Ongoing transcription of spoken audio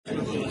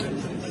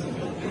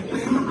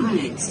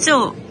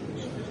So,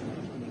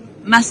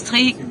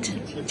 Maastricht,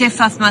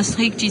 TEFAF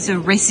Maastricht is a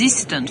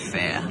resistant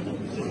fair.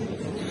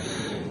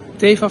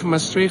 TEFAF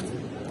Maastricht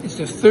is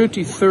the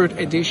 33rd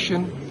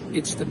edition.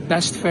 It's the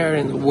best fair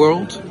in the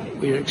world.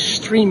 We are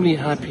extremely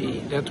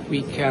happy that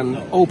we can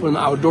open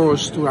our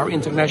doors to our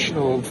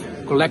international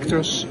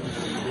collectors.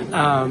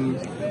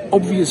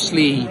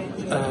 Obviously,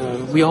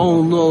 we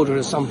all know there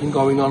is something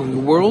going on in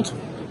the world.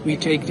 We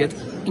take that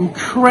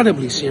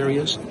incredibly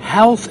serious.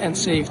 Health and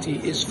safety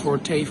is for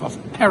TEFAF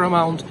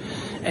paramount,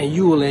 and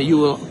you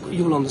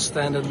will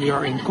understand that we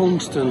are in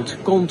constant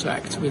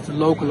contact with the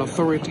local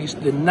authorities,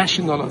 the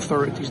national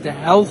authorities, the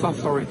health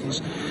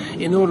authorities,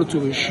 in order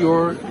to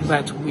ensure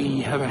that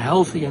we have a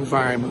healthy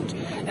environment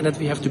and that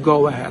we have to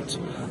go ahead.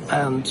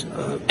 And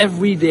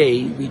every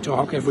day we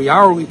talk, every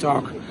hour we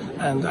talk,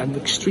 and I'm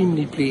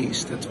extremely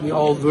pleased that we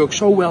all work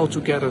so well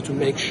together to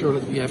make sure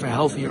that we have a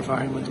healthy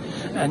environment.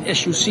 And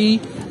as you see,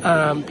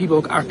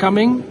 people are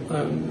coming.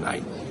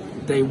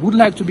 They would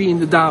like to be in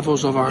the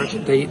Davos of art.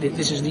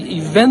 This is the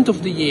event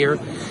of the year,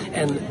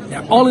 and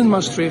they're all in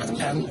Maastricht.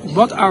 And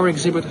what our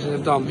exhibitors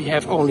have done, we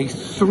have only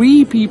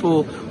 3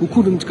 people who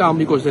couldn't come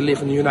because they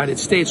live in the United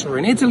States or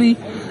in Italy,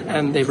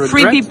 and they regret.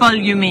 3 people,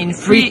 you mean?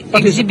 3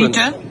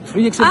 exhibitors?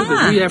 3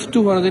 exhibitors. We have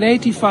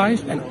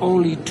 285, and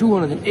only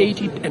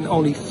 280, and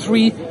only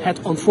 3 had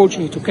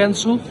unfortunately to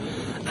cancel.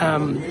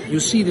 You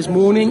see this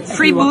morning.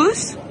 3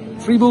 booths?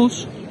 3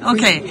 booths.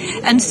 Okay,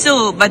 and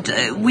so, but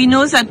we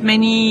know that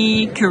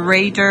many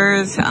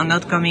curators are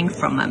not coming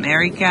from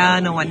America,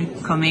 no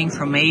one coming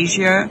from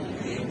Asia.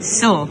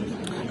 So,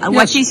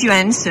 what is your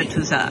answer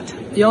to that?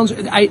 The answer,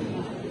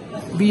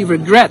 we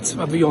regret,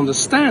 but we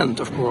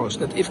understand, of course,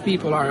 that if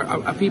people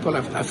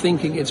are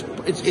thinking it's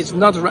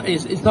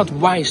not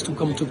wise to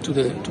come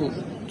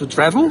to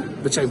travel,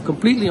 which I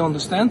completely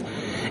understand.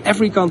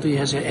 Every country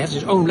has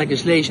its own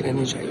legislation and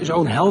its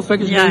own health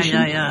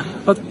legislation. Yeah.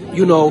 But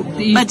you know,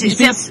 these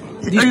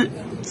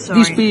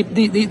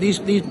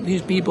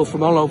people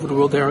from all over the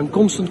world, they are in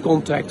constant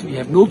contact. We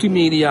have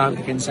multimedia.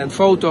 They can send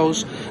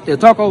photos. They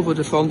talk over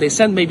the phone. They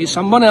send maybe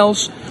someone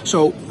else.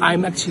 So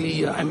I'm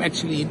actually.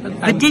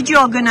 But did you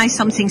organize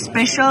something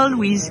special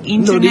with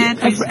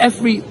internet? No,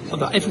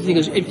 everything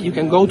is. You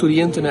can go to the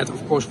internet,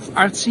 of course, with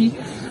Artsy.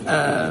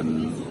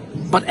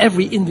 But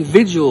every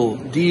individual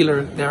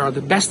dealer, they are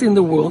the best in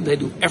the world. They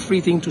do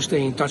everything to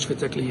stay in touch with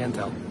their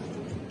clientele.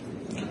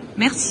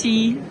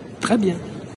 Merci. Très bien.